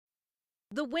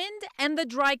The wind and the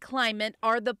dry climate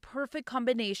are the perfect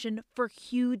combination for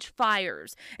huge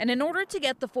fires. And in order to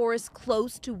get the forest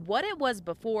close to what it was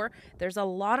before, there's a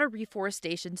lot of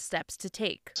reforestation steps to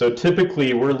take. So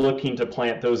typically we're looking to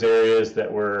plant those areas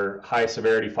that were high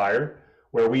severity fire,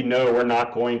 where we know we're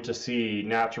not going to see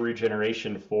natural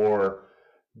regeneration for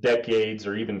decades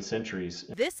or even centuries.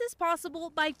 This is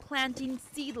possible by planting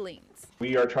seedlings.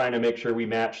 We are trying to make sure we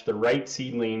match the right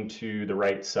seedling to the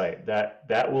right site.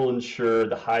 That will ensure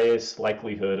the highest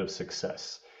likelihood of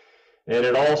success. And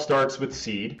it all starts with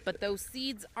seed. But those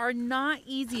seeds are not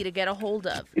easy to get a hold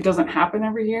of. It doesn't happen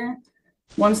every year.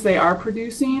 Once they are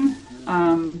producing,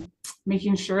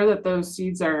 making sure that those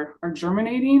seeds are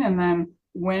germinating, and then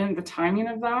when the timing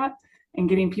of that and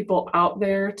getting people out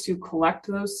there to collect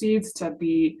those seeds to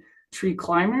be tree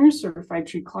climbers, certified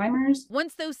tree climbers.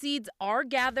 Once those seeds are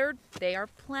gathered, they are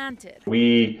planted.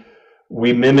 We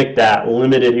mimic that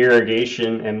limited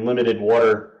irrigation and limited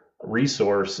water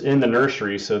resource in the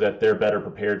nursery so that they're better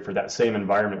prepared for that same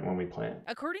environment when we plant.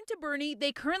 According to Bernie,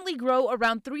 they currently grow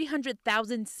around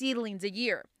 300,000 seedlings a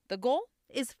year. The goal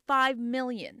is 5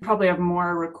 million. Probably have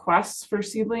more requests for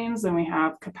seedlings than we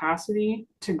have capacity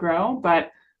to grow,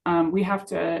 but we have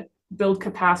to build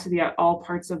capacity at all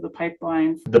parts of the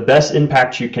pipeline. The best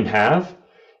impact you can have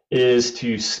is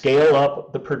to scale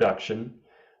up the production,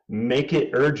 make it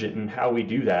urgent in how we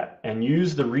do that, and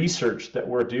use the research that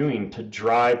we're doing to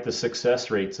drive the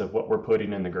success rates of what we're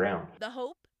putting in the ground. The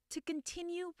hope to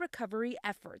continue recovery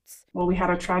efforts. Well, we had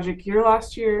a tragic year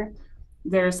last year.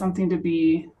 There's something to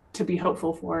be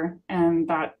hopeful for, and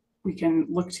that we can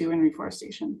look to in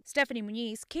reforestation. Stephanie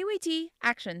Muniz, KOAT,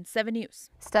 Action 7 News.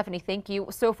 Stephanie, thank you.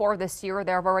 So far this year,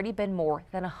 there have already been more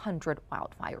than 100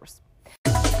 wildfires.